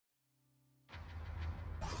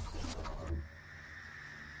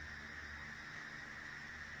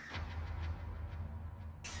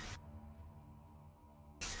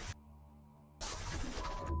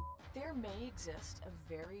there may exist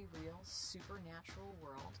a very real supernatural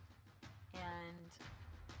world, and,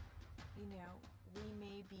 we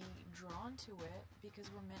may be drawn to it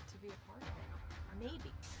because we're meant to be a part of it.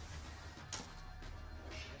 Maybe.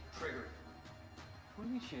 Trigger. What do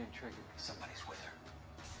you mean she didn't trigger? Somebody's with her.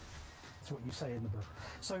 That's what you say in the book.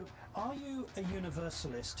 So, are you a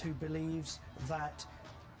universalist who believes that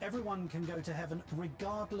everyone can go to heaven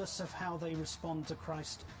regardless of how they respond to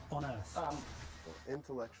Christ on earth?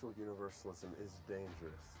 Intellectual universalism is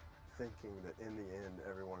dangerous, thinking that in the end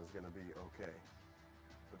everyone is going to be okay.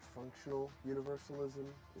 But functional universalism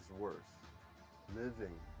is worse,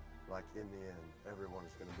 living like in the end everyone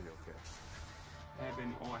is going to be okay.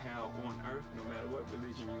 Heaven or hell on earth, no matter what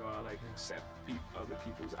religion you are, like, accept other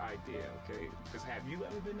people's idea, okay? Because have you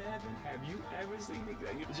ever been to heaven? Have you ever seen it?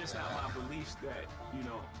 It's just not my beliefs that,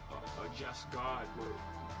 a just God will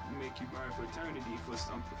make you burn for eternity for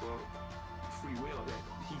something, for free will that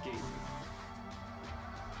he gave you.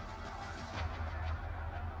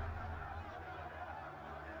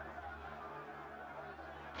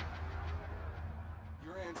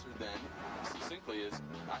 Your answer then, succinctly, is,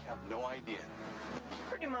 I have no idea.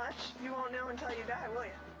 Pretty much. You won't know until you die, will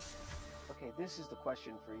you? Okay, this is the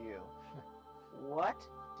question for you. What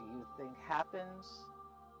do you think happens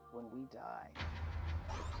when we die?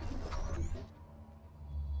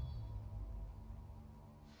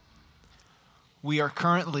 We are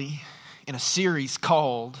currently in a series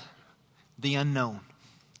called The Unknown.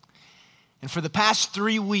 And for the past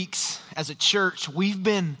 3 weeks as a church, we've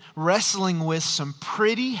been wrestling with some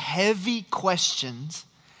pretty heavy questions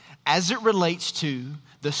as it relates to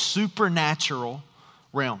the supernatural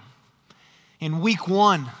realm. In week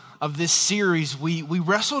 1 of this series, we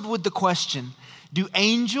wrestled with the question, do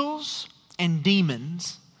angels and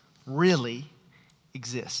demons really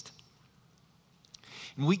exist?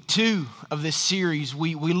 In week 2 of this series,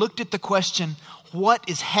 we looked at the question, what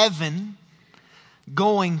is heaven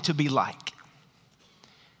going to be like?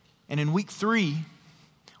 And in week 3,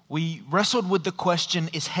 we wrestled with the question,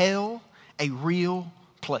 is hell a real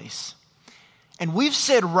place? And we've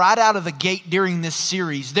said right out of the gate during this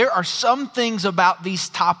series, there are some things about these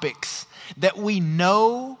topics that we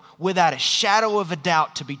know without a shadow of a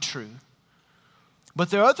doubt to be true. But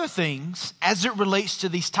there are other things, as it relates to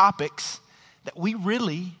these topics, that we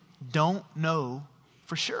really don't know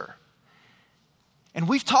for sure. And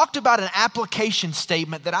we've talked about an application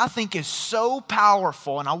statement that I think is so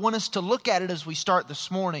powerful, and I want us to look at it as we start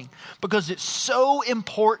this morning because it's so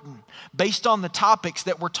important based on the topics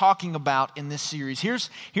that we're talking about in this series.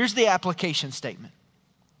 Here's the application statement.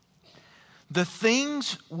 The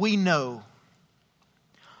things we know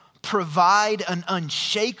provide an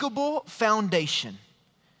unshakable foundation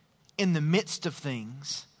in the midst of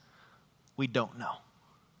things we don't know.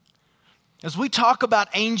 As we talk about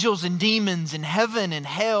angels and demons and heaven and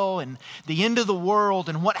hell and the end of the world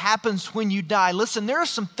and what happens when you die, listen, there are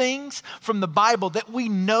some things from the Bible that we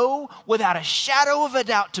know without a shadow of a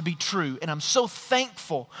doubt to be true. And I'm so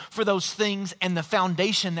thankful for those things and the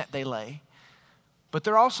foundation that they lay. But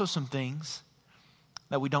there are also some things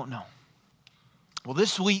that we don't know. Well,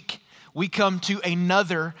 this week we come to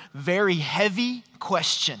another very heavy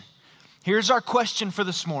question. Here's our question for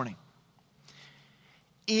this morning.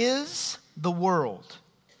 Is the world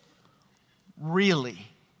really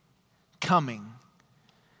coming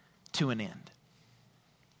to an end?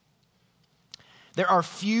 There are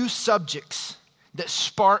few subjects that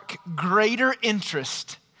spark greater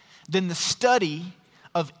interest than the study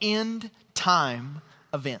of end time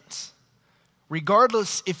events.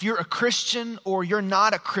 Regardless if you're a Christian or you're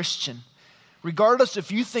not a Christian, regardless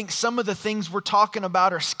if you think some of the things we're talking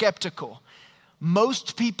about are skeptical,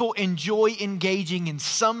 most people enjoy engaging in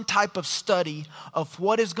some type of study of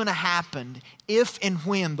what is going to happen if and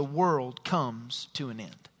when the world comes to an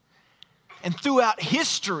end. And throughout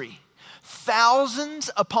history, thousands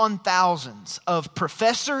upon thousands of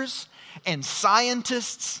professors and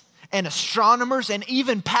scientists and astronomers and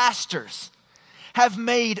even pastors have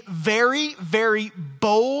made very, very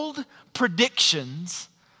bold predictions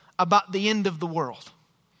about the end of the world.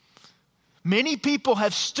 Many people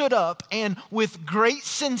have stood up and with great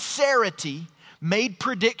sincerity made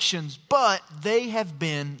predictions, but they have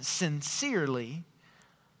been sincerely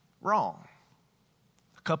wrong.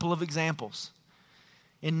 A couple of examples.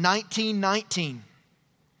 In 1919,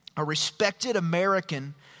 a respected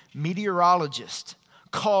American meteorologist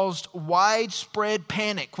caused widespread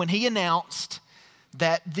panic when he announced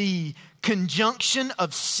that the conjunction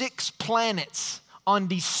of 6 planets on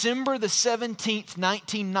December the 17th,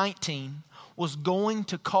 1919, was going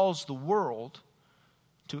to cause the world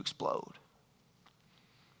to explode.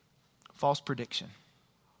 False prediction.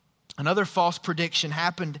 Another false prediction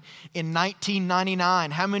happened in 1999.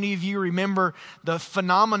 How many of you remember the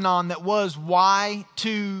phenomenon that was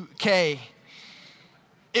Y2K?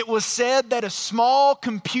 It was said that a small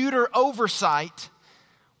computer oversight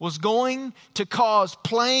was going to cause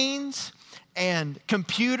planes and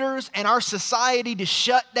computers and our society to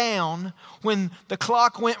shut down when the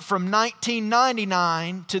clock went from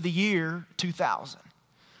 1999 to the year 2000.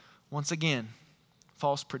 Once again,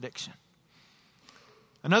 false prediction.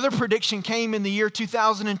 Another prediction came in the year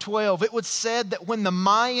 2012. It was said that when the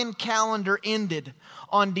Mayan calendar ended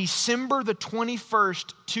on December the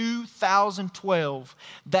 21st, 2012,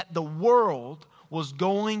 that the world was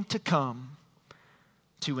going to come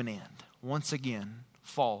to an end. Once again,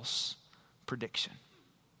 false prediction.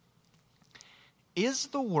 Is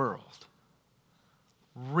the world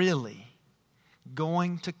really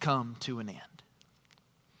going to come to an end?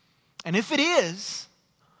 And if it is,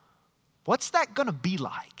 what's that going to be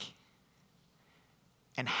like?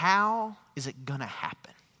 And how is it going to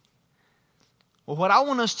happen? Well, what I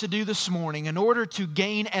want us to do this morning, in order to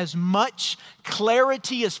gain as much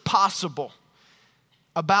clarity as possible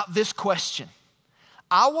about this question,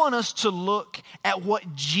 I want us to look at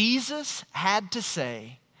what Jesus had to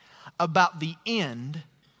say about the end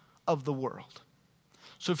of the world.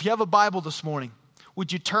 So if you have a Bible this morning,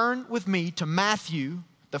 would you turn with me to Matthew,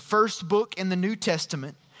 the first book in the New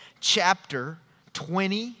Testament, chapter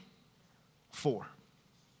 24.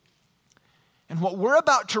 And what we're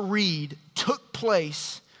about to read took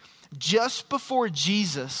place just before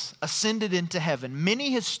Jesus ascended into heaven.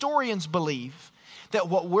 Many historians believe that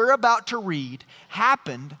what we're about to read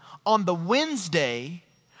happened on the Wednesday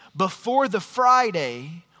before the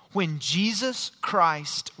Friday when Jesus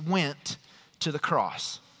Christ went to the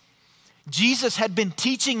cross. Jesus had been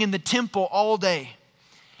teaching in the temple all day.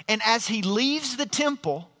 And as he leaves the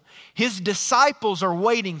temple, his disciples are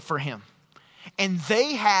waiting for him. And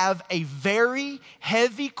they have a very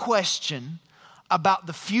heavy question about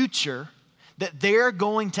the future that they're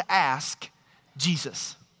going to ask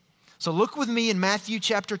Jesus. So look with me in Matthew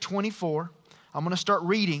chapter 24. I'm going to start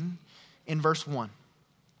reading in verse 1.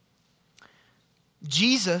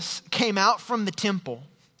 Jesus came out from the temple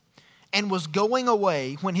and was going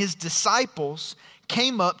away when his disciples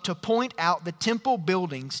came up to point out the temple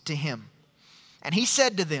buildings to him. And he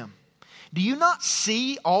said to them, "Do you not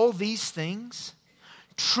see all these things?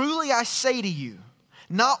 Truly I say to you,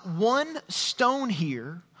 not one stone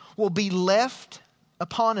here will be left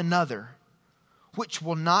upon another, which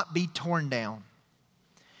will not be torn down."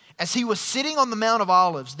 As he was sitting on the Mount of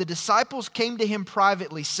Olives, the disciples came to him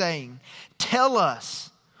privately, saying, "Tell us,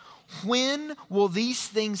 when will these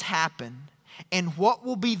things happen? And what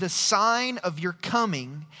will be the sign of your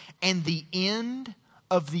coming and the end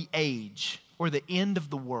of the age," or the end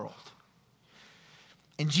of the world?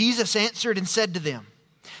 And Jesus answered and said to them,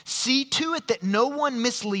 "See to it that no one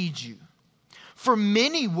misleads you. For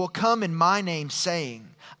many will come in my name,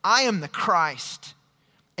 saying, 'I am the Christ,'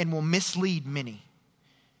 and will mislead many.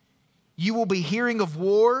 You will be hearing of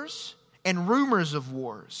wars and rumors of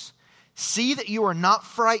wars. See that you are not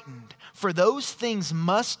frightened, for those things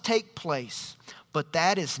must take place, but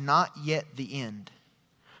that is not yet the end.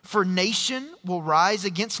 For nation will rise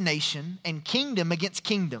against nation, and kingdom against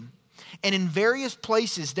kingdom. And in various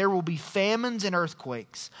places there will be famines and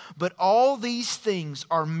earthquakes. But all these things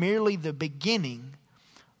are merely the beginning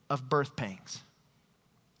of birth pangs."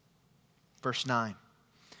 Verse 9.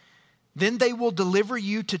 "Then they will deliver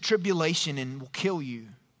you to tribulation and will kill you.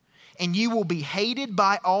 And you will be hated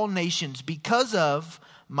by all nations because of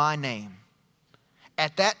my name.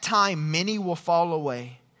 At that time many will fall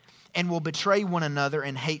away and will betray one another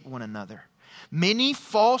and hate one another. Many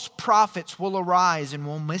false prophets will arise and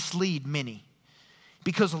will mislead many.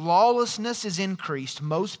 Because lawlessness is increased,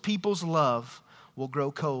 most people's love will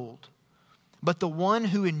grow cold. But the one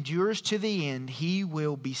who endures to the end, he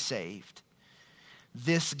will be saved.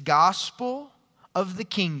 This gospel of the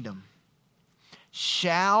kingdom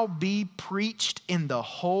shall be preached in the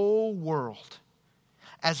whole world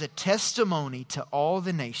as a testimony to all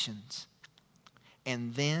the nations,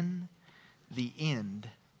 and then the end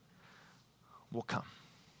will come."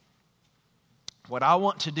 What I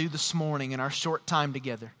want to do this morning in our short time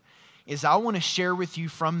together is I want to share with you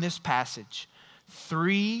from this passage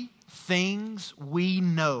 3 things we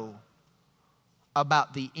know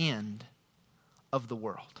about the end of the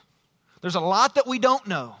world. There's a lot that we don't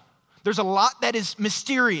know. There's a lot that is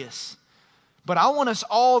mysterious. But I want us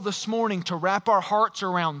all this morning to wrap our hearts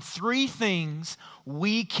around 3 things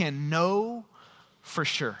we can know for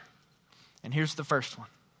sure. And here's the first one.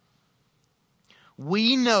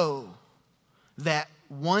 We know that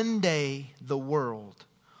one day the world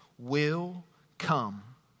will come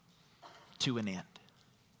to an end.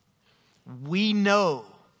 We know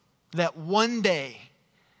that one day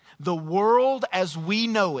the world as we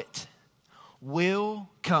know it will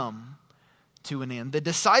come to an end. The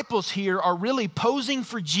disciples here are really posing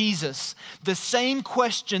for Jesus the same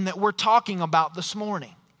question that we're talking about this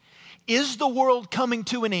morning. Is the world coming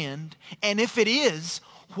to an end? And if it is,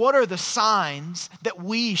 what are the signs that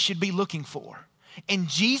we should be looking for? And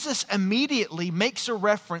Jesus immediately makes a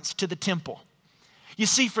reference to the temple. You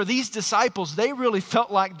see, for these disciples, they really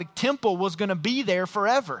felt like the temple was going to be there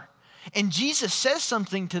forever. And Jesus says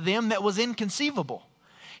something to them that was inconceivable.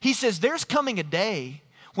 He says, there's coming a day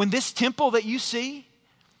when this temple that you see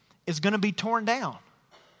is going to be torn down.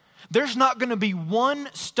 There's not going to be one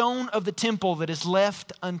stone of the temple that is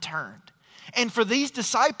left unturned. And for these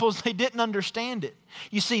disciples, they didn't understand it.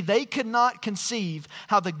 You see, they could not conceive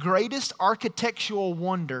how the greatest architectural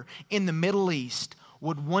wonder in the Middle East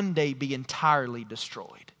would one day be entirely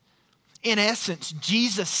destroyed. In essence,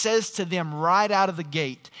 Jesus says to them right out of the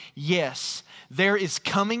gate, yes, there is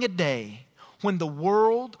coming a day when the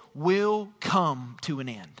world will come to an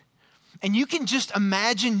end. And you can just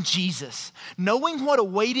imagine Jesus, knowing what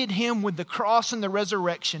awaited him with the cross and the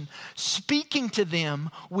resurrection, speaking to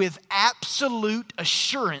them with absolute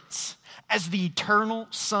assurance as the eternal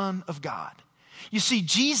Son of God. You see,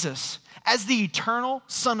 Jesus, as the eternal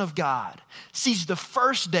Son of God, sees the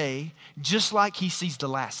first day just like he sees the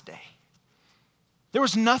last day. There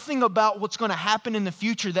was nothing about what's going to happen in the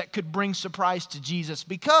future that could bring surprise to Jesus,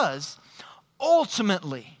 because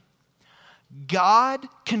ultimately, God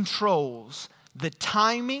controls the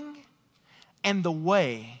timing and the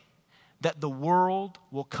way that the world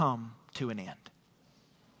will come to an end.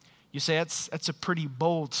 You say, that's a pretty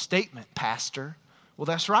bold statement, Pastor. Well,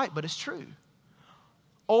 that's right, but it's true.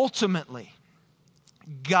 Ultimately,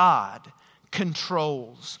 God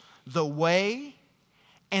controls the way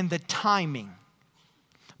and the timing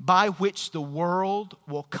by which the world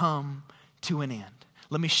will come to an end.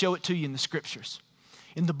 Let me show it to you in the scriptures.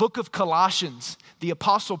 In the book of Colossians, the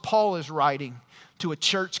Apostle Paul is writing to a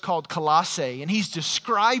church called Colossae, and he's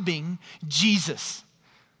describing Jesus.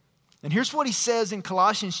 And here's what he says in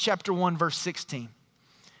Colossians chapter 1, verse 16.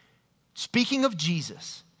 Speaking of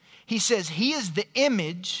Jesus, he says, he is the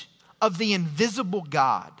image of the invisible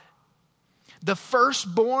God, the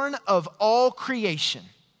firstborn of all creation.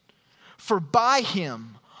 For by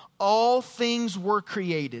him all things were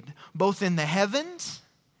created, both in the heavens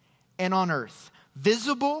and on earth,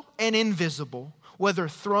 visible and invisible, whether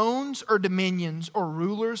thrones or dominions or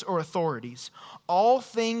rulers or authorities. All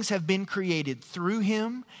things have been created through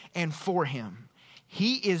him and for him.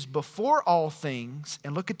 He is before all things,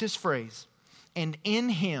 and look at this phrase, and in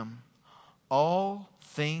him all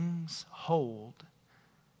things hold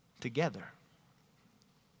together.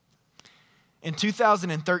 In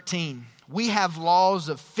 2013, we have laws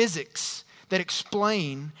of physics that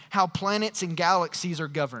explain how planets and galaxies are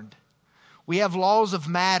governed. We have laws of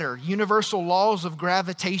matter, universal laws of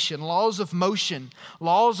gravitation, laws of motion,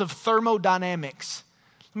 laws of thermodynamics.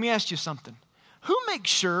 Let me ask you something. Who makes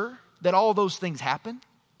sure that all those things happen?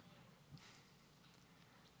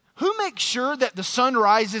 Who makes sure that the sun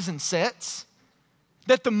rises and sets?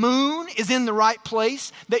 That the moon is in the right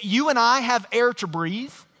place? That you and I have air to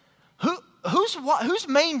breathe? Who's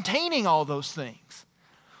maintaining all those things?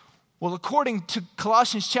 Well, according to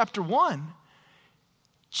Colossians chapter 1,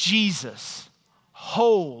 Jesus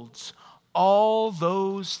holds all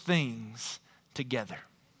those things together.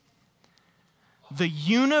 The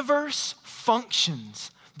universe functions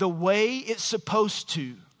the way it's supposed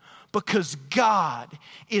to because God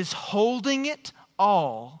is holding it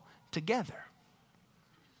all together.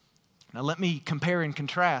 Now let me compare and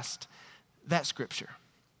contrast that scripture.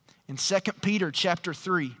 In 2 Peter chapter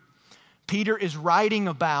 3, Peter is writing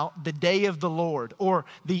about the day of the Lord, or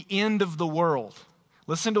the end of the world.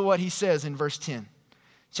 Listen to what he says in verse 10.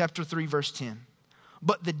 Chapter 3, verse 10.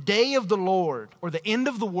 But the day of the Lord, or the end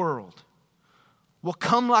of the world, will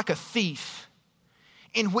come like a thief,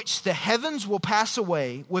 in which the heavens will pass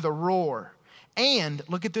away with a roar. And,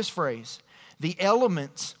 look at this phrase, the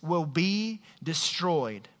elements will be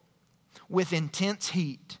destroyed with intense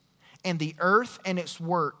heat, and the earth and its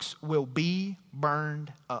works will be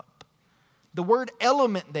burned up. The word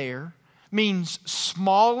element there means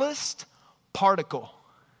smallest particle.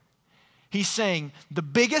 He's saying the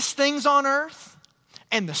biggest things on earth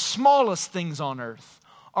and the smallest things on earth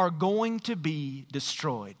are going to be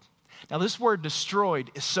destroyed. Now, this word destroyed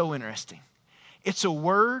is so interesting. It's a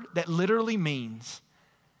word that literally means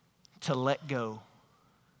to let go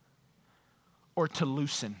or to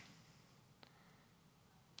loosen.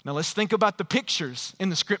 Now let's think about the pictures in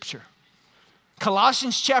the scripture.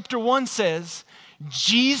 Colossians chapter 1 says,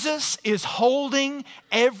 Jesus is holding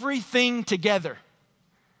everything together.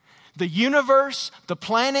 The universe, the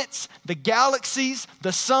planets, the galaxies,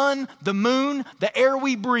 the sun, the moon, the air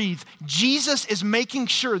we breathe. Jesus is making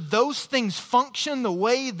sure those things function the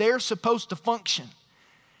way they're supposed to function.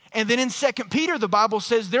 And then in 2 Peter, the Bible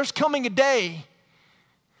says there's coming a day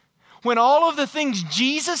when all of the things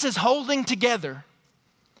Jesus is holding together,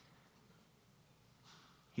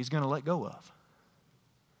 he's going to let go of.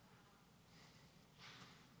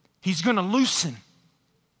 He's going to loosen.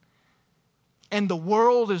 And the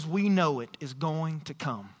world as we know it is going to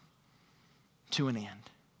come to an end.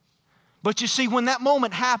 But you see, when that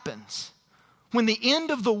moment happens, when the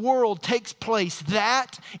end of the world takes place,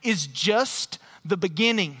 that is just the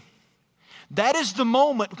beginning. That is the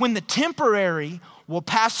moment when the temporary will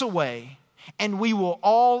pass away and we will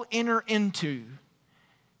all enter into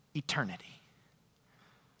eternity.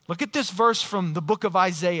 Look at this verse from the book of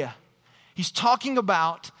Isaiah. He's talking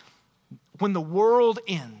about when the world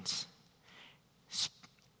ends.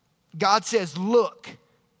 God says, look,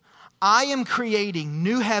 I am creating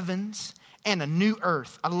new heavens and a new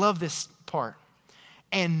earth. I love this part.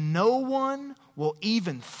 And no one will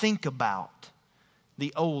even think about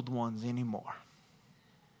the old ones anymore.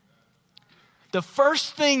 The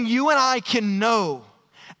first thing you and I can know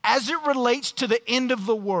as it relates to the end of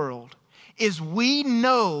the world is we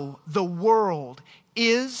know the world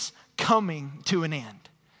is coming to an end.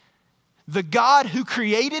 The God who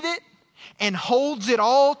created it and holds it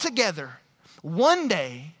all together, one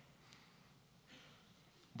day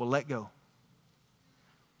will let go.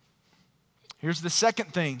 Here's the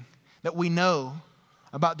second thing that we know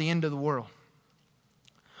about the end of the world.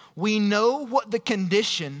 We know what the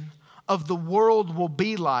condition of the world will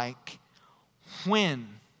be like when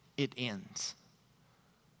it ends.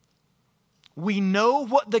 We know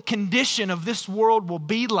what the condition of this world will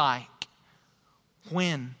be like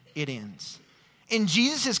when it ends. In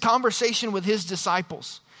Jesus' conversation with his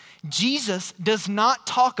disciples, Jesus does not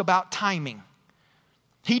talk about timing.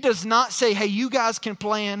 He does not say, hey, you guys can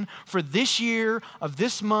plan for this year, of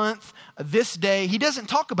this month, of this day. He doesn't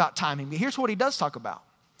talk about timing, but here's what he does talk about.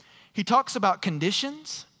 He talks about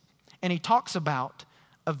conditions and he talks about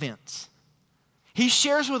events. He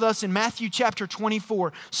shares with us in Matthew chapter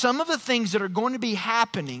 24 some of the things that are going to be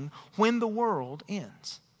happening when the world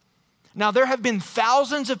ends. Now, there have been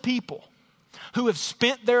thousands of people who have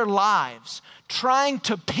spent their lives trying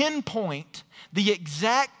to pinpoint the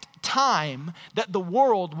exact time that the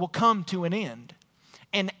world will come to an end.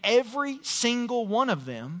 And every single one of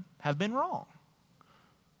them have been wrong.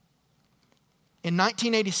 In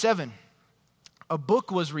 1987, a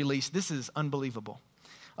book was released. This is unbelievable.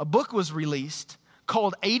 A book was released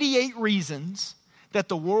called 88 Reasons That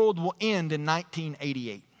the World Will End in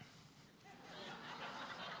 1988.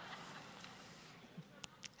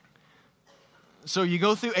 So you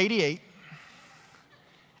go through 88.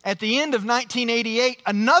 At the end of 1988,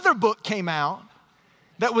 another book came out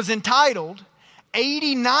that was entitled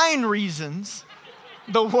 89 Reasons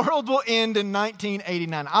the World Will End in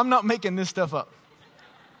 1989. I'm not making this stuff up.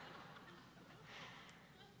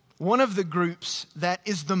 One of the groups that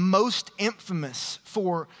is the most infamous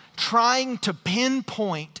for trying to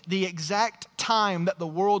pinpoint the exact time that the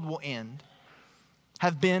world will end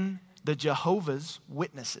have been the Jehovah's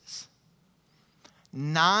Witnesses.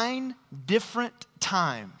 9 different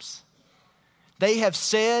times they have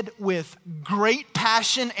said with great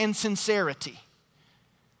passion and sincerity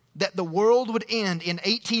that the world would end in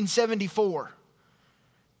 1874,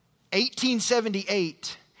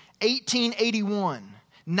 1878, 1881,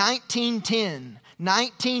 1910,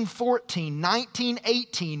 1914,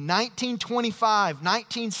 1918, 1925,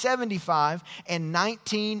 1975, and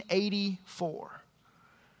 1984.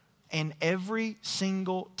 And every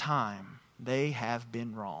single time they have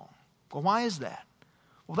been wrong. Well, why is that?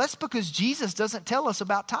 Well, that's because Jesus doesn't tell us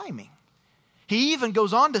about timing. He even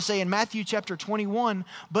goes on to say in Matthew chapter 21,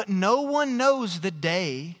 but no one knows the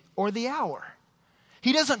day or the hour.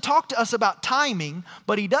 He doesn't talk to us about timing,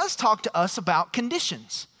 but he does talk to us about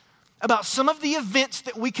conditions, about some of the events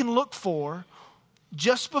that we can look for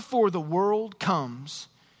just before the world comes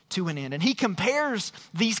to an end. And he compares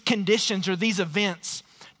these conditions or these events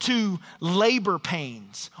to labor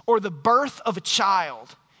pains or the birth of a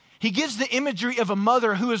child. He gives the imagery of a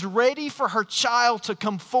mother who is ready for her child to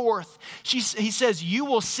come forth. He says, you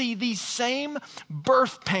will see these same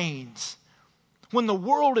birth pains when the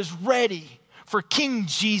world is ready for King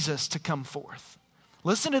Jesus to come forth.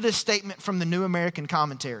 Listen to this statement from the New American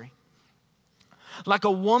Commentary. Like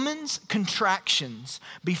a woman's contractions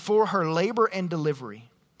before her labor and delivery,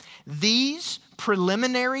 These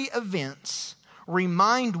preliminary events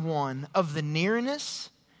remind one of the nearness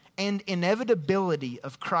and inevitability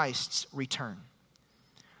of Christ's return.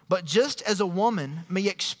 But just as a woman may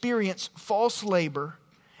experience false labor,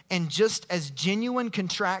 and just as genuine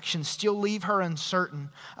contractions still leave her uncertain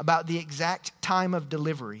about the exact time of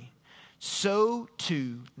delivery, so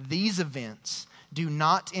too these events do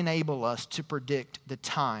not enable us to predict the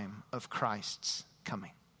time of Christ's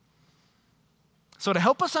coming. So to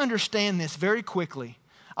help us understand this very quickly,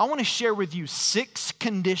 I want to share with you 6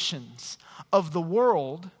 conditions of the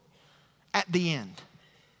world at the end.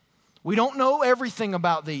 We don't know everything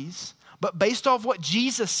about these, but based off what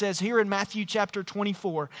Jesus says here in Matthew chapter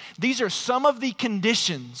 24, these are some of the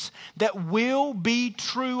conditions that will be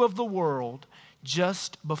true of the world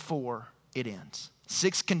just before it ends.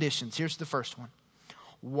 6 conditions. Here's the first one.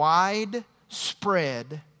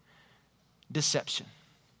 Widespread deception.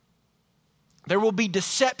 There will be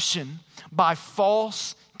deception by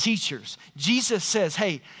false teachers. Jesus says,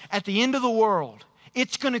 hey, at the end of the world,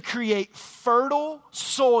 it's going to create fertile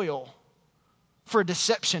soil for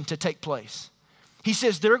deception to take place. He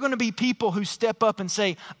says there are going to be people who step up and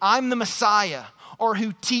say, I'm the Messiah, or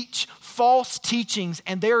who teach false teachings,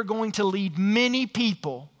 and they're going to lead many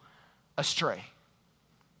people astray.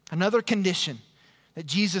 Another condition that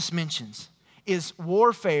Jesus mentions is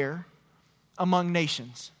warfare among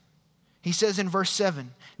nations. He says in verse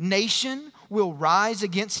 7, nation will rise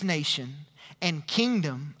against nation and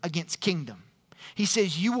kingdom against kingdom. He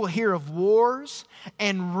says you will hear of wars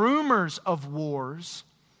and rumors of wars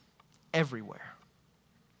everywhere.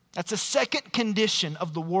 That's a second condition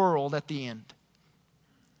of the world at the end.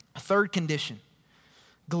 A third condition,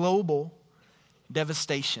 global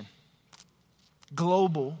devastation.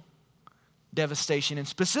 Global devastation. And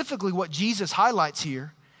specifically what Jesus highlights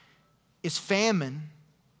here is famine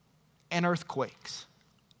and earthquakes.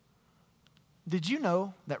 Did you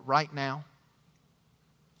know that right now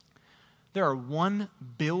there are 1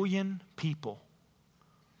 billion people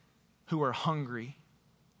who are hungry,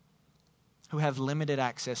 who have limited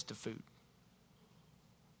access to food?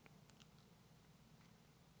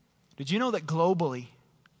 Did you know that globally,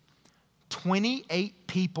 28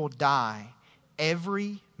 people die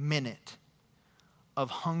every minute of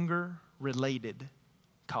hunger-related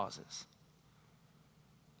causes?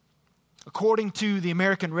 According to the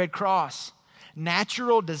American Red Cross,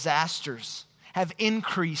 natural disasters have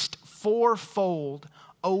increased 4-fold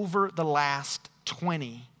over the last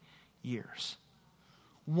 20 years.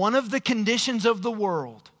 One of the conditions of the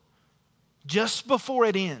world, just before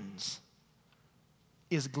it ends,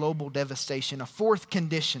 is global devastation. A fourth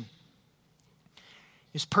condition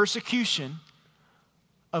is persecution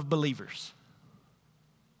of believers.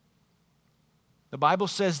 The Bible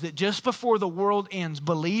says that just before the world ends,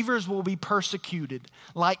 believers will be persecuted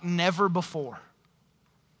like never before.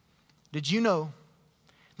 Did you know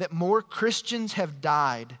that more Christians have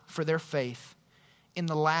died for their faith in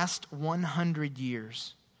the last 100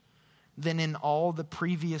 years than in all the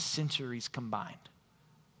previous centuries combined?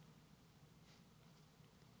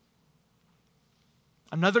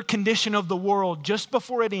 Another condition of the world just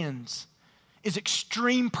before it ends is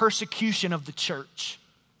extreme persecution of the church.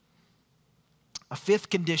 A fifth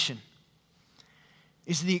condition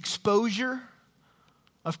is the exposure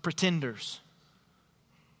of pretenders.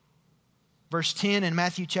 Verse 10 in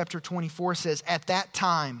Matthew chapter 24 says, at that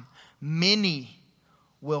time, many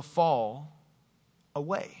will fall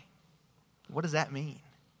away. What does that mean?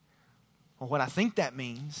 Well, what I think that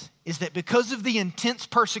means is that because of the intense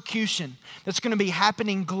persecution that's going to be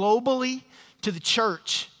happening globally to the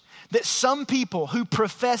church, that some people who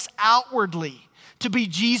profess outwardly to be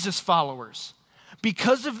Jesus followers,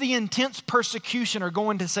 because of the intense persecution, are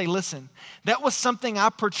going to say, listen, that was something I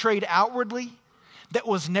portrayed outwardly that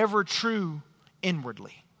was never true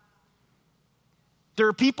inwardly. There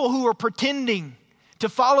are people who are pretending to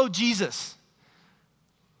follow Jesus,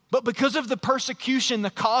 but because of the persecution,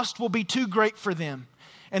 the cost will be too great for them.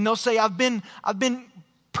 And they'll say, I've been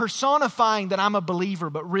personifying that I'm a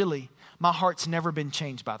believer, but really, my heart's never been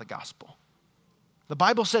changed by the gospel. The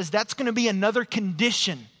Bible says that's going to be another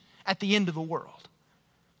condition at the end of the world.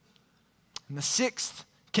 And the sixth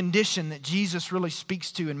condition that Jesus really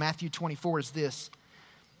speaks to in Matthew 24 is this: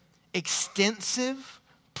 extensive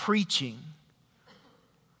preaching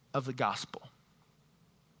of the gospel.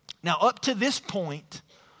 Now, up to this point,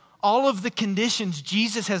 all of the conditions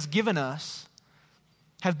Jesus has given us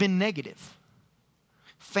have been negative.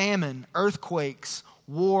 Famine, earthquakes,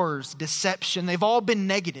 wars, deception, they've all been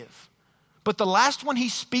negative. But the last one he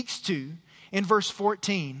speaks to in verse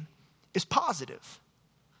 14 is positive.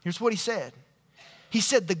 Here's what he said. He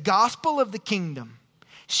said, the gospel of the kingdom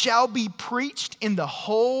shall be preached in the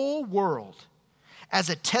whole world as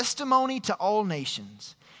a testimony to all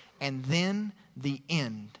nations, and then the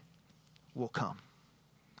end will come.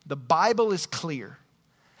 The Bible is clear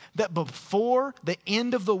that before the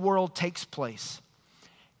end of the world takes place,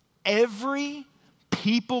 every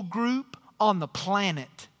people group on the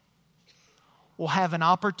planet will have an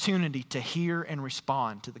opportunity to hear and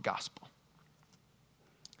respond to the gospel.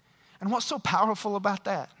 And what's so powerful about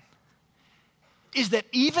that is that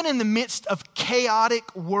even in the midst of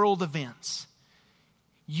chaotic world events,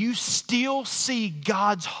 you still see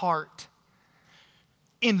God's heart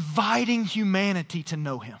inviting humanity to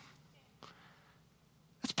know Him.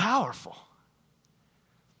 That's powerful.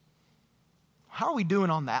 How are we doing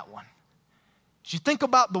on that one? As you think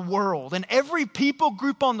about the world and every people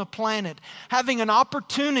group on the planet having an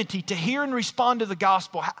opportunity to hear and respond to the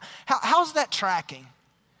gospel, how's that tracking?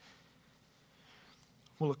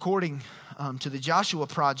 Well, according to the Joshua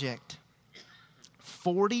Project,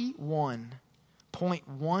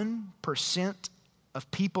 41.1%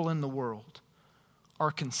 of people in the world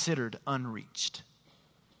are considered unreached.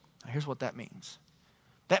 Now, here's what that means.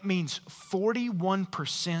 That means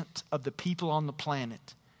 41% of the people on the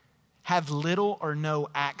planet have little or no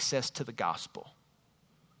access to the gospel.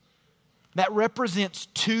 That represents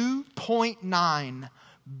 2.9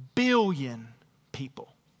 billion people.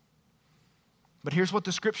 But here's what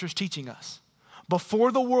the Scripture's teaching us.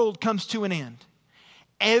 Before the world comes to an end,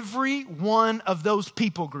 every one of those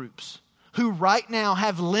people groups who right now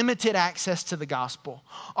have limited access to the gospel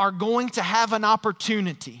are going to have an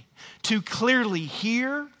opportunity to clearly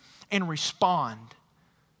hear and respond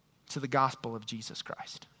to the gospel of Jesus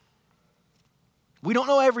Christ. We don't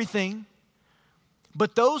know everything,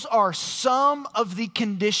 but those are some of the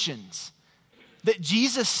conditions that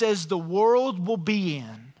Jesus says the world will be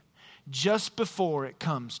in just before it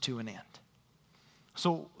comes to an end.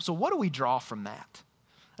 So what do we draw from that?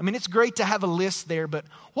 I mean, it's great to have a list there, but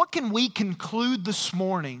what can we conclude this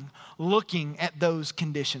morning looking at those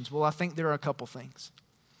conditions? Well, I think there are a couple things.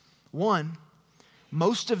 One,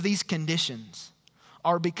 most of these conditions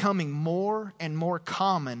are becoming more and more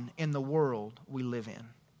common in the world we live in.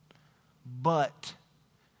 But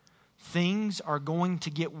things are going to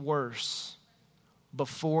get worse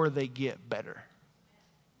before they get better.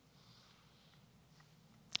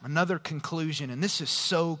 Another conclusion, and this is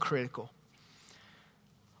so critical.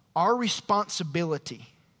 Our responsibility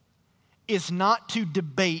is not to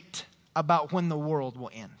debate about when the world will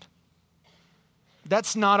end.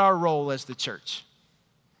 That's not our role as the church.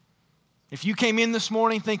 If you came in this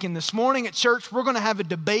morning thinking this morning at church we're going to have a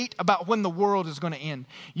debate about when the world is going to end,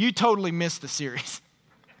 you totally missed the series.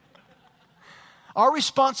 Our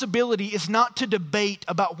responsibility is not to debate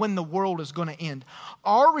about when the world is going to end.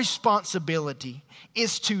 Our responsibility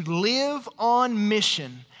is to live on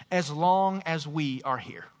mission as long as we are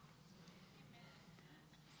here.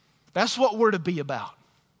 That's what we're to be about.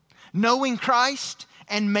 Knowing Christ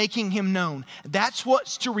and making Him known. That's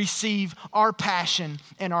what's to receive our passion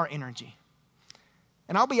and our energy.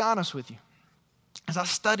 And I'll be honest with you. As I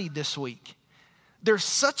studied this week, there's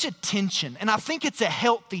such a tension, and I think it's a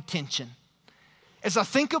healthy tension. As I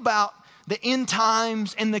think about the end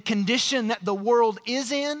times and the condition that the world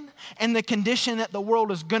is in and the condition that the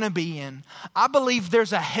world is going to be in, I believe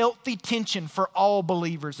there's a healthy tension for all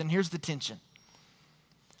believers. And here's the tension.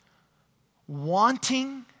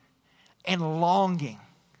 Wanting and longing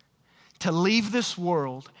to leave this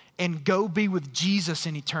world and go be with Jesus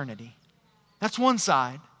in eternity. That's one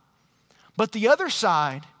side. But the other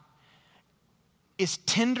side is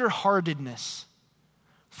tender-heartedness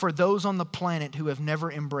for those on the planet who have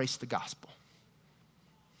never embraced the gospel.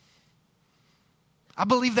 I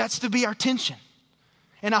believe that's to be our tension.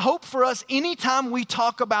 And I hope for us, anytime we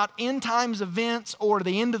talk about end times events or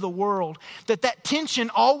the end of the world, that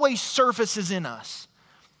tension always surfaces in us.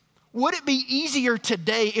 Would it be easier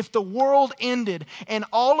today if the world ended and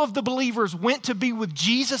all of the believers went to be with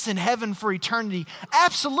Jesus in heaven for eternity?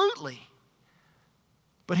 Absolutely.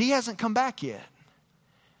 But He hasn't come back yet.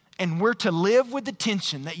 And we're to live with the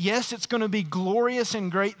tension that yes, it's going to be glorious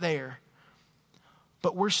and great there,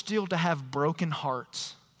 but we're still to have broken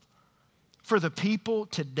hearts for the people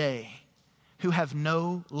today who have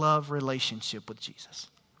no love relationship with Jesus.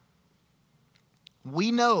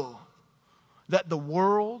 We know that the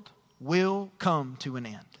world will come to an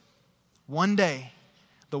end. One day,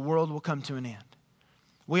 the world will come to an end.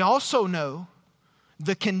 We also know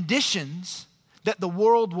the conditions that the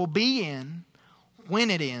world will be in when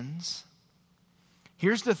it ends.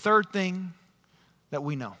 Here's the third thing that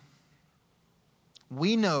we know.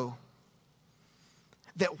 We know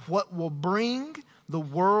that what will bring the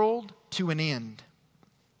world to an end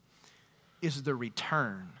is the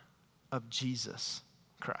return of Jesus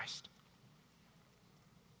Christ.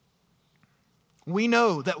 We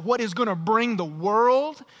know that what is going to bring the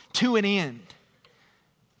world to an end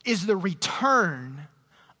is the return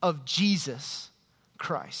of Jesus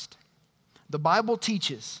Christ. The Bible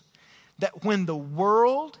teaches that when the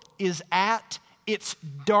world is at its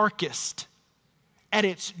darkest,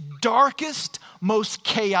 most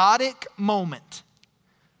chaotic moment,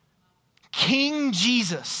 King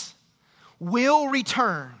Jesus will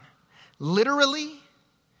return literally,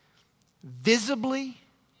 visibly,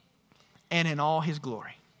 and in all his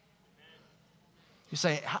glory. You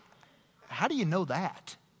say, how do you know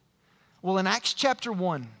that? Well, in Acts chapter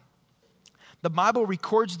 1, the Bible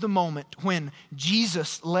records the moment when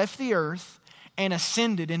Jesus left the earth and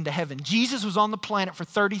ascended into heaven. Jesus was on the planet for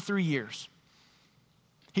 33 years.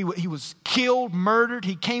 He was killed, murdered.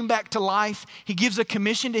 He came back to life. He gives a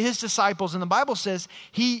commission to his disciples. And the Bible says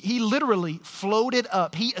he literally floated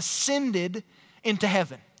up. He ascended into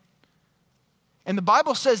heaven. And the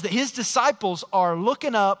Bible says that his disciples are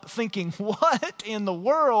looking up thinking, what in the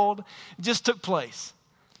world just took place?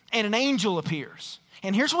 And an angel appears.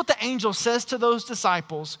 And here's what the angel says to those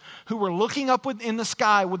disciples who were looking up in the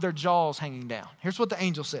sky with their jaws hanging down. Here's what the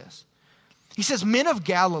angel says. He says, "Men of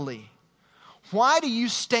Galilee, why do you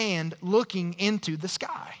stand looking into the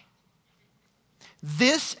sky?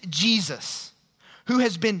 This Jesus, who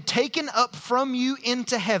has been taken up from you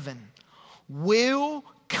into heaven, will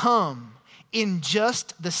come in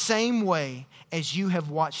just the same way as you have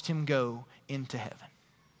watched him go into heaven."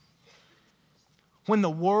 When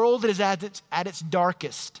the world is at its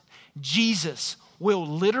darkest, Jesus will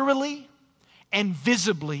literally and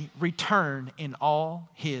visibly return in all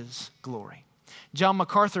his glory. John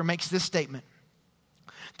MacArthur makes this statement: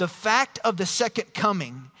 "The fact of the second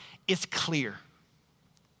coming is clear,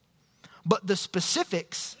 but the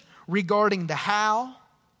specifics regarding the how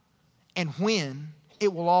and when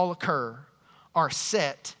it will all occur are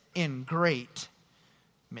set in great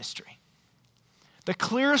mystery." The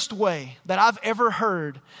clearest way that I've ever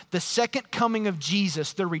heard the second coming of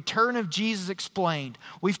Jesus, the return of Jesus explained,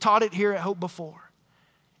 we've taught it here at Hope before,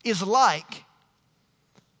 is like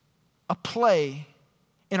a play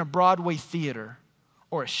in a Broadway theater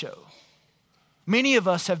or a show. Many of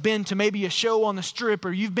us have been to maybe a show on the Strip,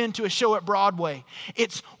 or you've been to a show at Broadway.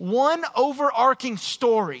 It's one overarching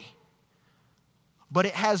story, but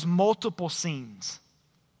it has multiple scenes.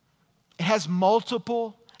 It has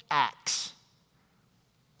multiple acts.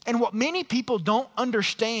 And what many people don't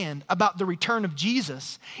understand about the return of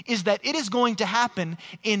Jesus is that it is going to happen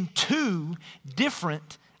in two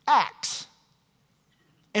different acts.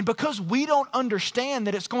 And because we don't understand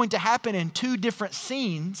that it's going to happen in two different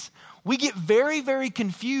scenes, we get very, very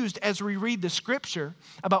confused as we read the scripture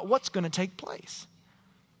about what's going to take place.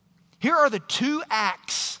 Here are the two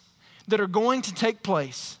acts that are going to take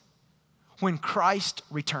place when Christ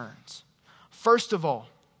returns. First of all,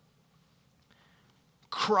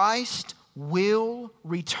 Christ will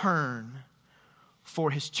return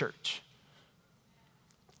for his church.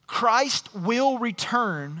 Christ will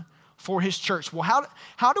return for his church. Well,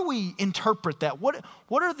 how do we interpret that? What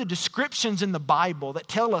are the descriptions in the Bible that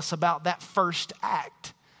tell us about that first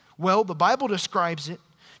act? Well, the Bible describes it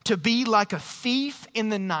to be like a thief in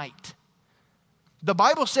the night. The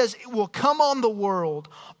Bible says it will come on the world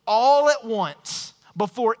all at once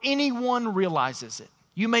before anyone realizes it.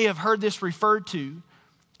 You may have heard this referred to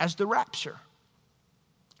as the rapture.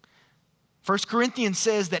 1 Corinthians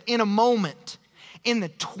says that in a moment, in the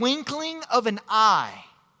twinkling of an eye,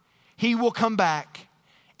 he will come back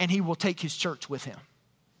and he will take his church with him.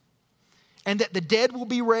 And that the dead will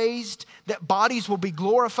be raised, that bodies will be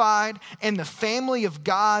glorified, and the family of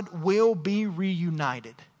God will be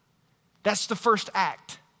reunited. That's the first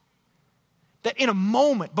act. That in a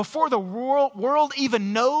moment, before the world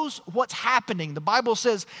even knows what's happening, the Bible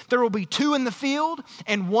says there will be two in the field,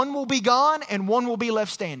 and one will be gone, and one will be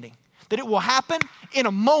left standing. That it will happen in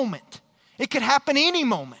a moment. It could happen any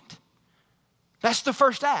moment. That's the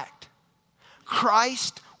first act.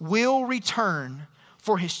 Christ will return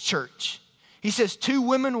for his church. He says 2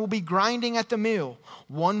 women will be grinding at the mill.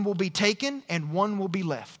 One will be taken, and one will be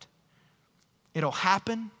left. It'll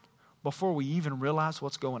happen before we even realize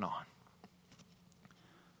what's going on.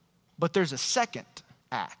 But there's a second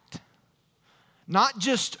act. Not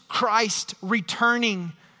just Christ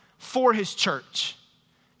returning for his church.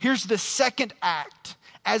 Here's the second act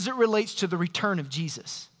as it relates to the return of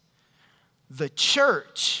Jesus. The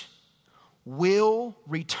church will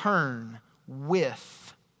return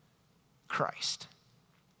with Christ.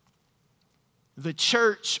 The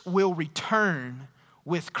church will return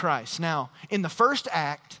with Christ. Now, in the first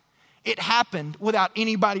act, It happened without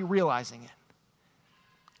anybody realizing it.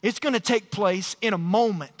 It's going to take place in a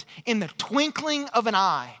moment. In the twinkling of an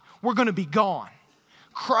eye, we're going to be gone.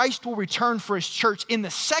 Christ will return for his church. In the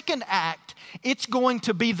second act, it's going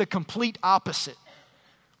to be the complete opposite.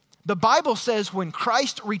 The Bible says when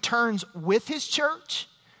Christ returns with his church,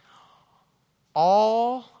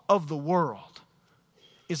 all of the world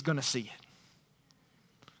is going to see it.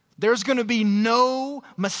 There's going to be no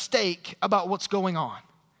mistake about what's going on.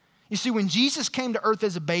 You see, when Jesus came to earth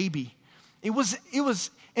as a baby, it was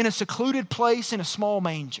in a secluded place in a small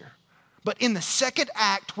manger. But in the second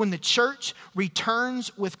act, when the church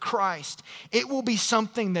returns with Christ, it will be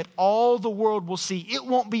something that all the world will see. It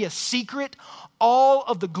won't be a secret. All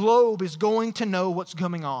of the globe is going to know what's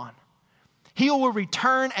going on. He will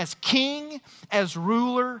return as king, as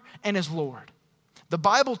ruler, and as Lord. The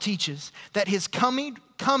Bible teaches that his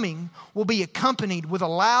coming will be accompanied with a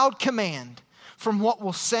loud command from what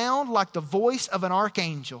will sound like the voice of an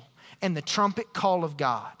archangel and the trumpet call of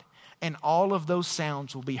God. And all of those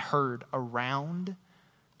sounds will be heard around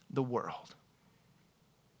the world.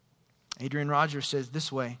 Adrian Rogers says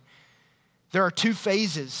this way: there are two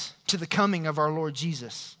phases to the coming of our Lord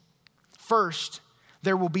Jesus. First,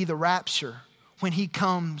 there will be the rapture when he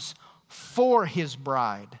comes for his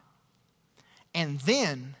bride. And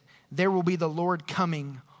then there will be the Lord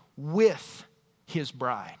coming with his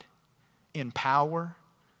bride in power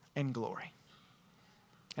and glory.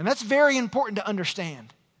 And that's very important to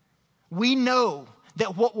understand. We know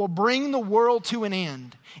that what will bring the world to an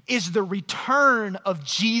end is the return of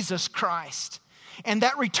Jesus Christ. And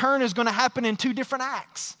that return is going to happen in two different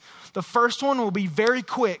acts. The first one will be very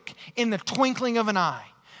quick, in the twinkling of an eye.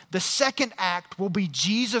 The second act will be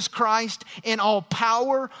Jesus Christ in all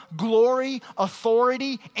power, glory,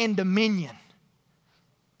 authority, and dominion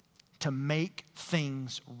to make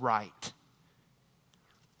things right.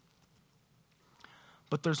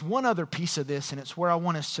 But there's one other piece of this, and it's where I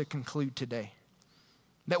want us to conclude today,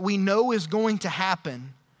 that we know is going to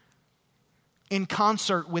happen in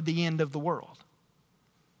concert with the end of the world.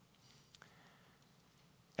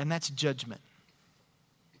 And that's judgment.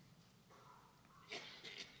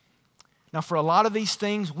 Now, for a lot of these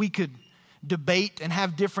things, we could debate and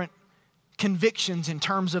have different convictions in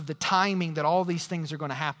terms of the timing that all these things are going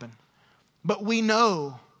to happen. But we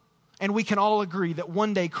know, and we can all agree, that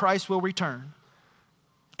one day Christ will return,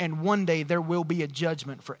 and one day there will be a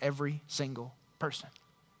judgment for every single person.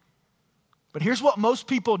 But here's what most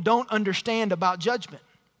people don't understand about judgment.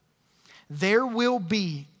 There will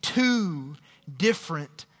be two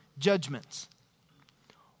different judgments.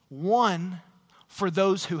 One for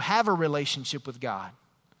those who have a relationship with God,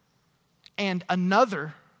 and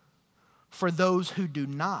another for those who do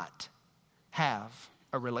not have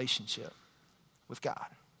a relationship with God.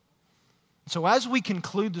 So as we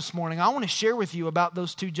conclude this morning, I want to share with you about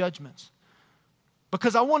those two judgments.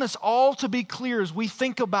 Because I want us all to be clear as we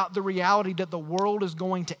think about the reality that the world is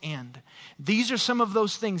going to end. These are some of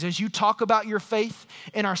those things as you talk about your faith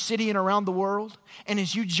in our city and around the world, and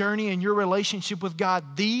as you journey in your relationship with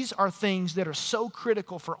God, these are things that are so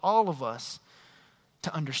critical for all of us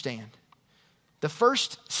to understand. The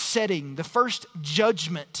first setting, the first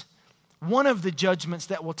judgment, one of the judgments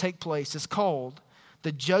that will take place is called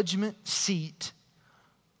the judgment seat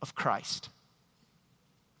of Christ.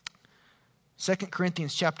 2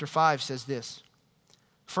 Corinthians chapter 5 says this: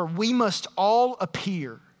 for we must all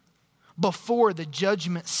appear before the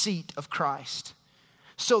judgment seat of Christ,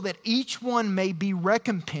 so that each one may be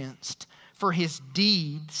recompensed for his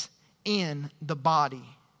deeds in the body,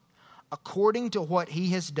 according to what he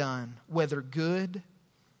has done, whether good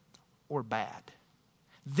or bad.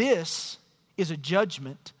 This is a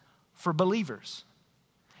judgment for believers.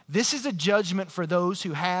 This is a judgment for those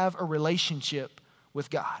who have a relationship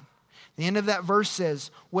with God. The end of that verse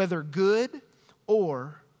says, whether good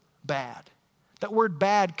or bad. That word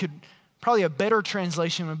bad could, probably a better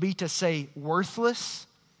translation would be to say worthless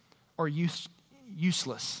or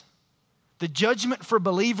useless. The judgment for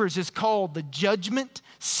believers is called the judgment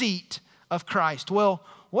seat of Christ. Well,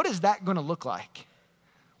 what is that going to look like?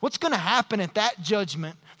 What's going to happen at that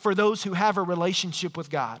judgment for those who have a relationship with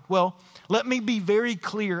God? Well, let me be very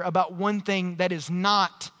clear about one thing that is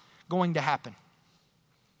not going to happen.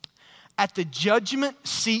 At the judgment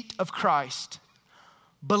seat of Christ,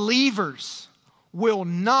 believers will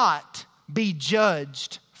not be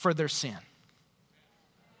judged for their sin.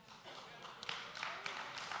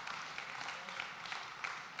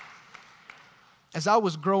 As I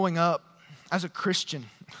was growing up as a Christian,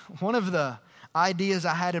 one of the ideas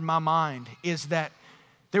I had in my mind is that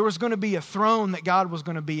there was going to be a throne that God was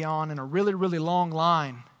going to be on in a really, really long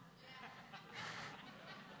line.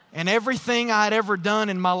 And everything I had ever done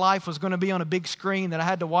in my life was going to be on a big screen that I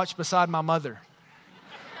had to watch beside my mother.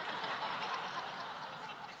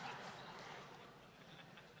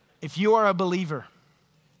 If you are a believer,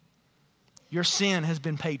 your sin has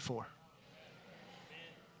been paid for.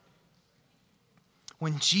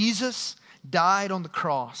 When Jesus died on the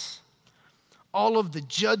cross, all of the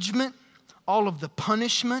judgment, all of the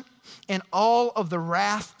punishment, and all of the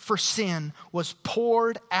wrath for sin was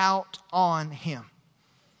poured out on him.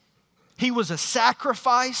 He was a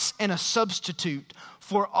sacrifice and a substitute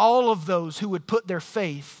for all of those who would put their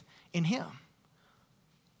faith in him.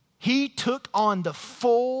 He took on the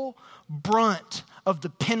full brunt of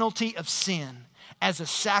the penalty of sin as a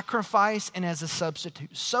sacrifice and as a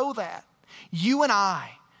substitute, so that you and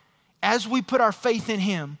I, as we put our faith in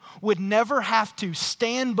him, would never have to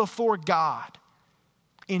stand before God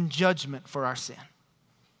in judgment for our sin.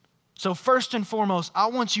 So first and foremost, I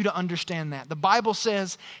want you to understand that. The Bible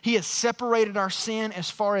says he has separated our sin as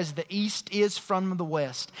far as the east is from the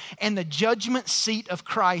west. And the judgment seat of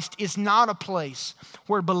Christ is not a place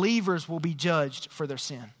where believers will be judged for their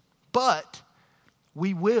sin. But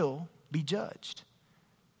we will be judged.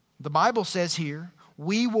 The Bible says here,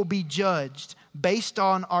 we will be judged based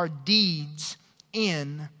on our deeds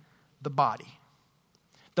in the body.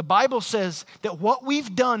 The Bible says that what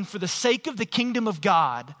we've done for the sake of the kingdom of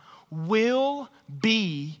God will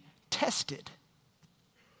be tested.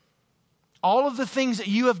 All of the things that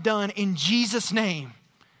you have done in Jesus' name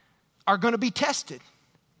are going to be tested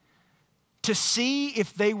to see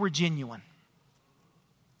if they were genuine.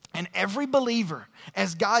 And every believer,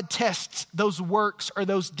 as God tests those works or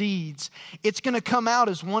those deeds, it's going to come out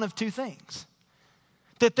as one of two things.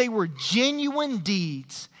 That they were genuine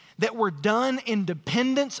deeds that were done in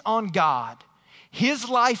dependence on God, his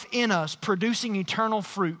life in us producing eternal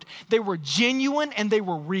fruit. They were genuine and they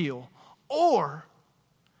were real. Or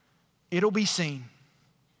it'll be seen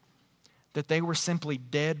that they were simply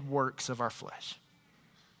dead works of our flesh.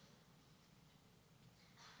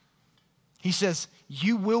 He says,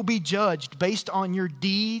 you will be judged based on your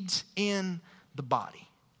deeds in the body.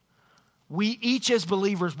 We each as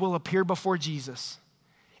believers will appear before Jesus.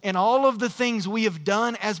 And all of the things we have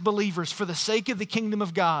done as believers for the sake of the kingdom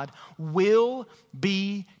of God will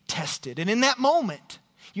be tested. And in that moment,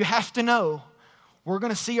 you have to know we're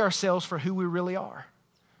going to see ourselves for who we really are.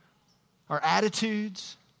 Our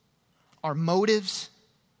attitudes, our motives,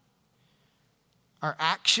 our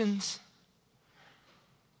actions.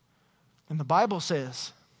 And the Bible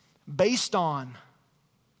says, based on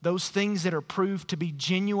those things that are proved to be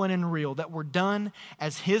genuine and real, that were done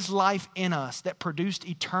as his life in us, that produced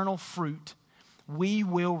eternal fruit, we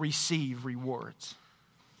will receive rewards.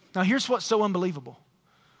 Now here's what's so unbelievable.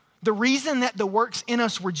 The reason that the works in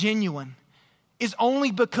us were genuine is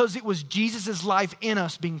only because it was Jesus' life in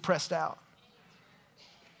us being pressed out.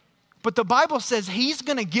 But the Bible says he's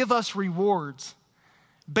going to give us rewards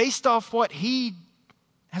based off what he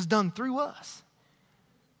has done through us.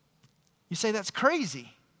 You say, that's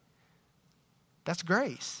crazy. That's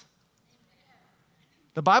grace.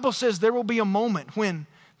 The Bible says there will be a moment when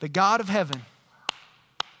the God of heaven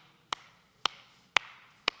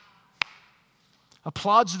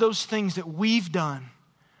applauds those things that we've done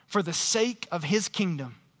for the sake of his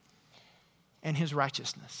kingdom and his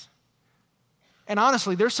righteousness. And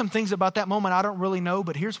honestly, there's some things about that moment I don't really know,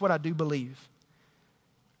 but here's what I do believe.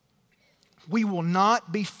 We will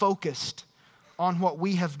not be focused on what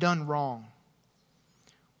we have done wrong.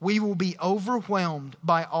 We will be overwhelmed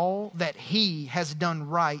by all that he has done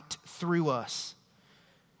right through us,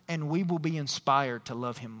 and we will be inspired to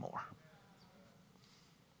love him more.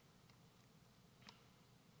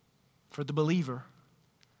 For the believer,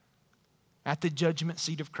 at the judgment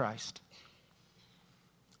seat of Christ,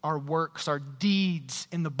 our works, our deeds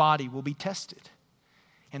in the body will be tested,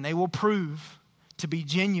 and they will prove to be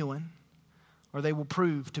genuine, or they will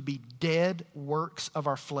prove to be dead works of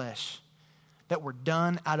our flesh that were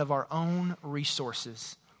done out of our own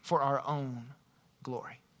resources for our own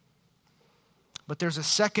glory. But there's a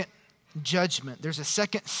second judgment. There's a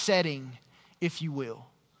second setting, if you will.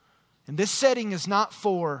 And this setting is not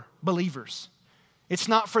for believers. It's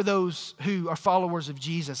not for those who are followers of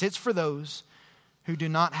Jesus. It's for those who do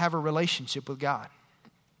not have a relationship with God.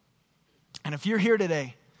 And if you're here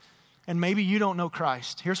today and maybe you don't know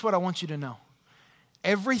Christ, here's what I want you to know.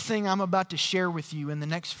 Everything I'm about to share with you in the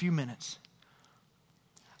next few minutes,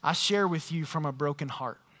 I share with you from a broken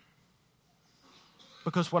heart.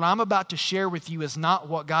 Because what I'm about to share with you is not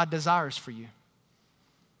what God desires for you.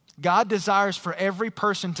 God desires for every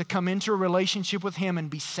person to come into a relationship with him and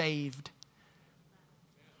be saved.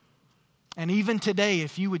 And even today,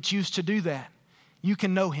 if you would choose to do that, you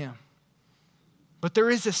can know him. But there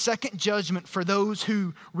is a second judgment for those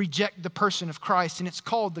who reject the person of Christ, and it's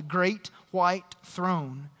called the Great White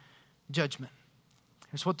Throne Judgment.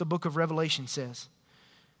 Here's what the book of Revelation says.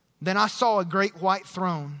 Then I saw a great white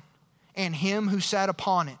throne, and him who sat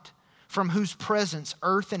upon it, from whose presence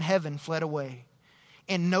earth and heaven fled away,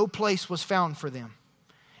 and no place was found for them.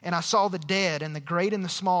 And I saw the dead and the great and the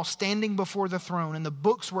small standing before the throne, and the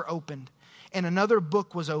books were opened, and another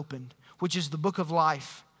book was opened, which is the book of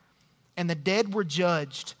life. And the dead were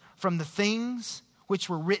judged from the things which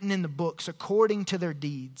were written in the books according to their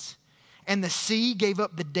deeds. And the sea gave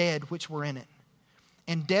up the dead which were in it.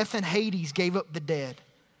 And death and Hades gave up the dead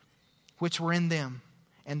which were in them.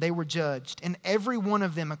 And they were judged, and every one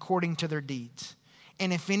of them according to their deeds.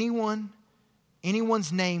 And if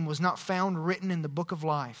anyone's name was not found written in the book of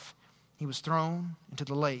life, he was thrown into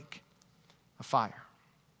the lake of fire.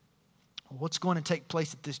 Well, what's going to take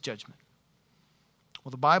place at this judgment?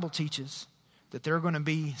 Well, the Bible teaches that there are going to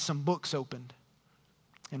be some books opened.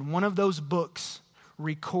 And one of those books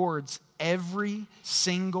records every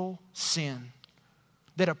single sin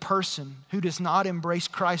that a person who does not embrace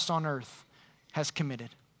Christ on earth has committed.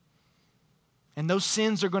 And those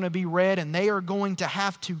sins are going to be read, and they are going to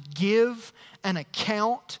have to give an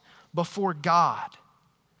account before God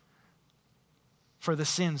for the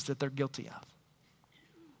sins that they're guilty of.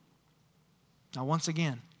 Now, once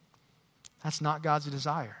again, that's not God's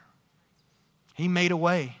desire. He made a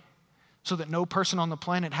way so that no person on the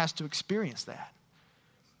planet has to experience that.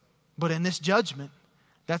 But in this judgment,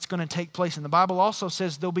 that's going to take place. And the Bible also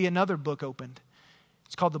says there'll be another book opened.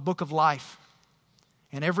 It's called the Book of Life.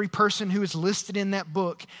 And every person who is listed in that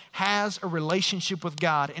book has a relationship with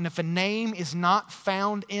God. And if a name is not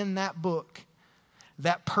found in that book,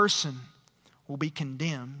 that person will be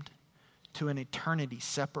condemned to an eternity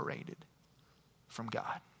separated from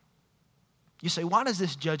God. You say, why does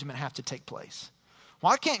this judgment have to take place?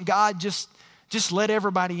 Why can't God just let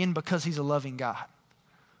everybody in because he's a loving God?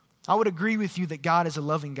 I would agree with you that God is a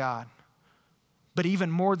loving God. But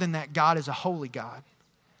even more than that, God is a holy God.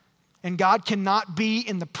 And God cannot be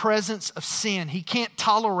in the presence of sin. He can't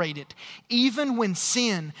tolerate it. Even when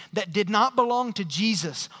sin that did not belong to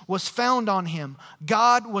Jesus was found on him,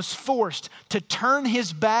 God was forced to turn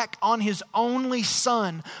his back on his only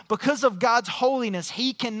son. Because of God's holiness,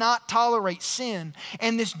 he cannot tolerate sin.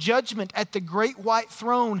 And this judgment at the great white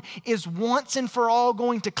throne is once and for all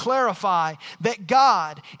going to clarify that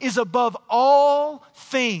God is above all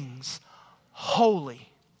things holy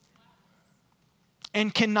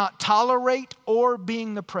and cannot tolerate or be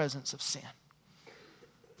in the presence of sin.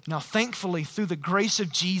 Now, thankfully, through the grace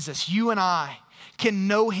of Jesus, you and I can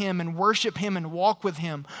know him and worship him and walk with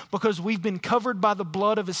him because we've been covered by the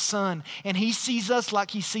blood of his son, and he sees us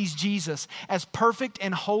like he sees Jesus, as perfect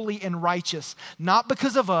and holy and righteous, not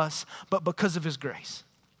because of us, but because of his grace.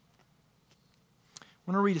 I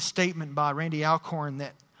want to read a statement by Randy Alcorn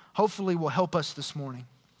that hopefully will help us this morning.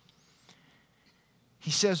 He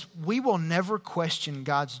says, we will never question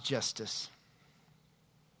God's justice,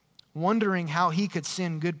 wondering how he could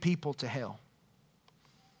send good people to hell.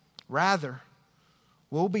 Rather,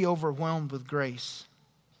 we'll be overwhelmed with grace,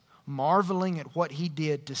 marveling at what he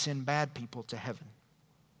did to send bad people to heaven.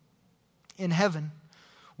 In heaven,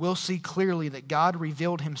 we'll see clearly that God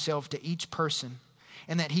revealed himself to each person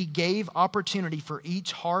and that he gave opportunity for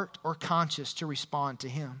each heart or conscience to respond to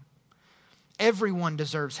him. Everyone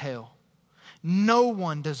deserves hell. No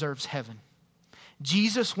one deserves heaven.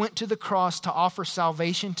 Jesus went to the cross to offer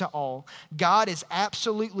salvation to all. God is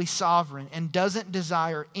absolutely sovereign and doesn't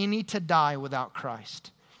desire any to die without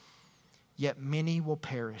Christ. Yet many will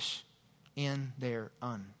perish in their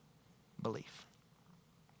unbelief.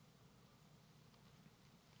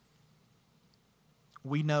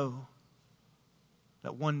 We know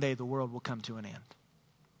that one day the world will come to an end.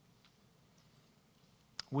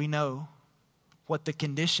 We know what the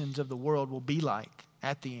conditions of the world will be like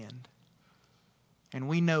at the end. And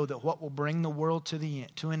we know that what will bring the world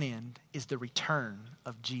to an end is the return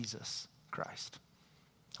of Jesus Christ.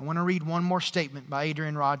 I want to read one more statement by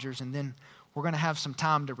Adrian Rogers, and then we're going to have some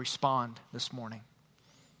time to respond this morning.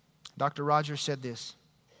 Dr. Rogers said this: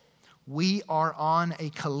 we are on a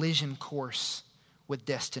collision course with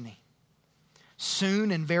destiny.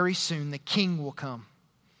 Soon and very soon the King will come,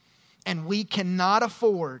 and we cannot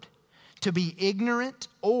afford to be ignorant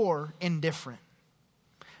or indifferent.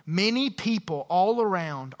 Many people all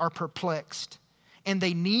around are perplexed, and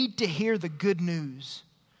they need to hear the good news.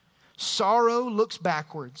 Sorrow looks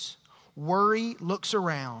backwards, worry looks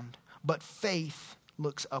around, but faith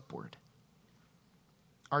looks upward.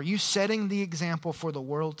 Are you setting the example for the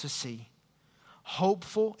world to see?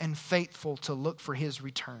 hopeful and faithful to look for his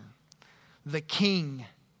return. The King,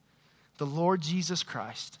 the Lord Jesus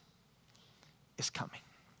Christ, is coming.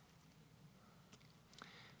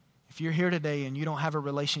 If you're here today and you don't have a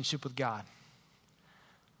relationship with God,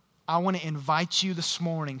 I want to invite you this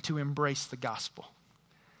morning to embrace the gospel.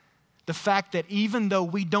 The fact that even though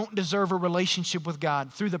we don't deserve a relationship with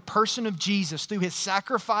God, through the person of Jesus, through his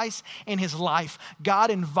sacrifice and his life, God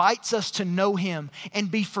invites us to know him and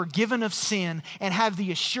be forgiven of sin and have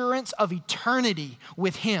the assurance of eternity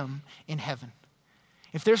with him in heaven.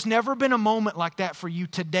 If there's never been a moment like that for you,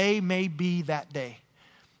 today may be that day.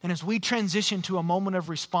 And as we transition to a moment of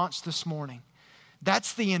response this morning,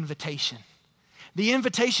 that's the invitation. The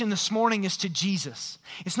invitation this morning is to Jesus.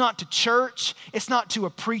 It's not to church. It's not to a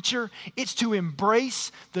preacher. It's to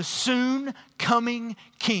embrace the soon coming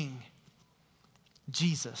King,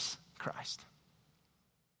 Jesus Christ.